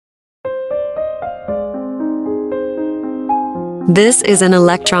This is an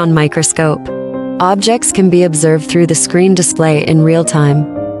electron microscope. Objects can be observed through the screen display in real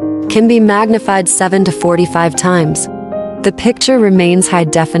time. Can be magnified 7 to 45 times. The picture remains high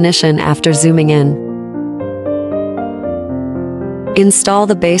definition after zooming in. Install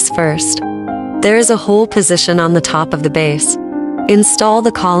the base first. There is a hole position on the top of the base. Install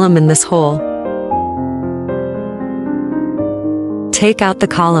the column in this hole. Take out the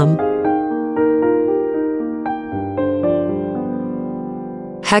column.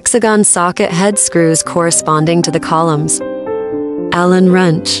 Hexagon socket head screws corresponding to the columns. Allen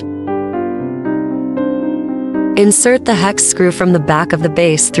wrench. Insert the hex screw from the back of the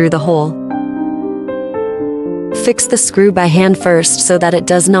base through the hole. Fix the screw by hand first so that it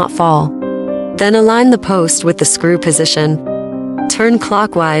does not fall. Then align the post with the screw position. Turn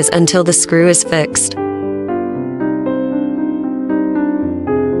clockwise until the screw is fixed.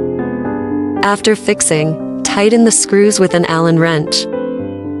 After fixing, tighten the screws with an Allen wrench.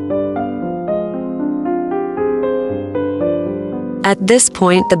 At this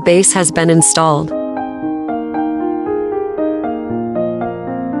point, the base has been installed.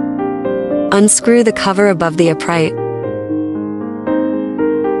 Unscrew the cover above the upright.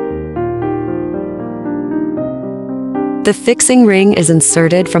 The fixing ring is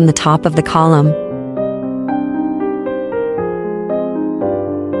inserted from the top of the column.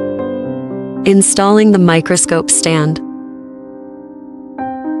 Installing the microscope stand.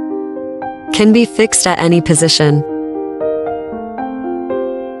 Can be fixed at any position.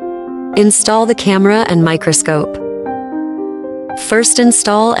 Install the camera and microscope. First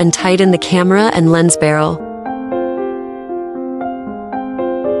install and tighten the camera and lens barrel.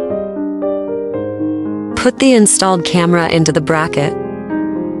 Put the installed camera into the bracket.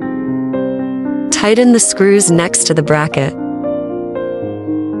 Tighten the screws next to the bracket.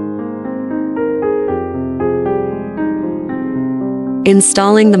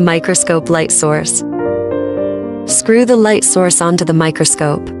 Installing the microscope light source. Screw the light source onto the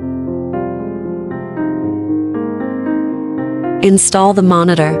microscope. Install the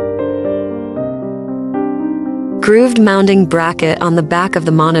monitor. Grooved mounting bracket on the back of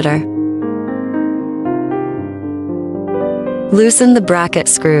the monitor. Loosen the bracket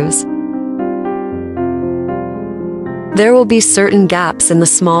screws. There will be certain gaps in the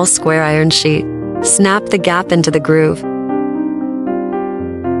small square iron sheet. Snap the gap into the groove.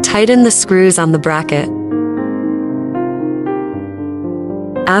 Tighten the screws on the bracket.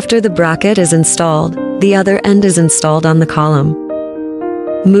 After the bracket is installed, the other end is installed on the column.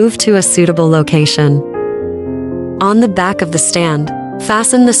 Move to a suitable location. On the back of the stand,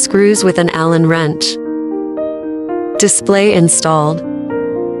 fasten the screws with an Allen wrench. Display installed.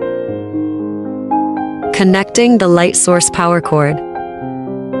 Connecting the light source power cord.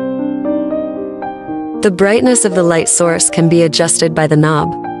 The brightness of the light source can be adjusted by the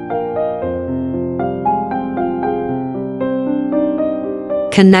knob.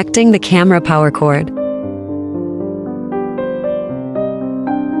 Connecting the camera power cord.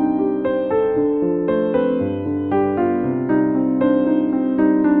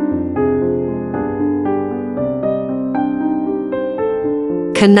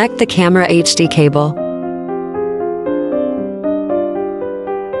 Connect the camera HD cable.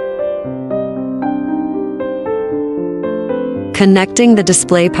 Connecting the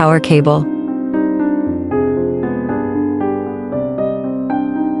display power cable.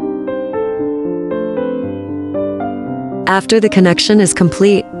 After the connection is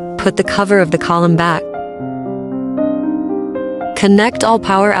complete, put the cover of the column back. Connect all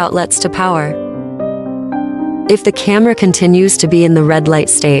power outlets to power. If the camera continues to be in the red light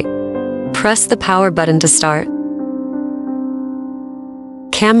state, press the power button to start.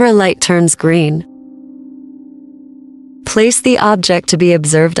 Camera light turns green. Place the object to be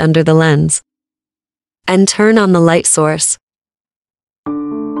observed under the lens, and turn on the light source.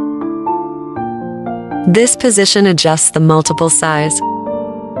 This position adjusts the multiple size.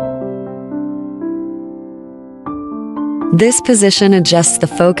 This position adjusts the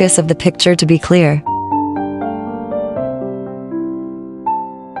focus of the picture to be clear.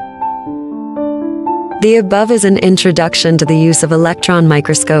 The above is an introduction to the use of electron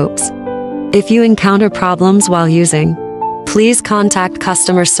microscopes. If you encounter problems while using, please contact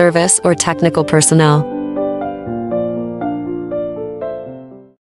customer service or technical personnel.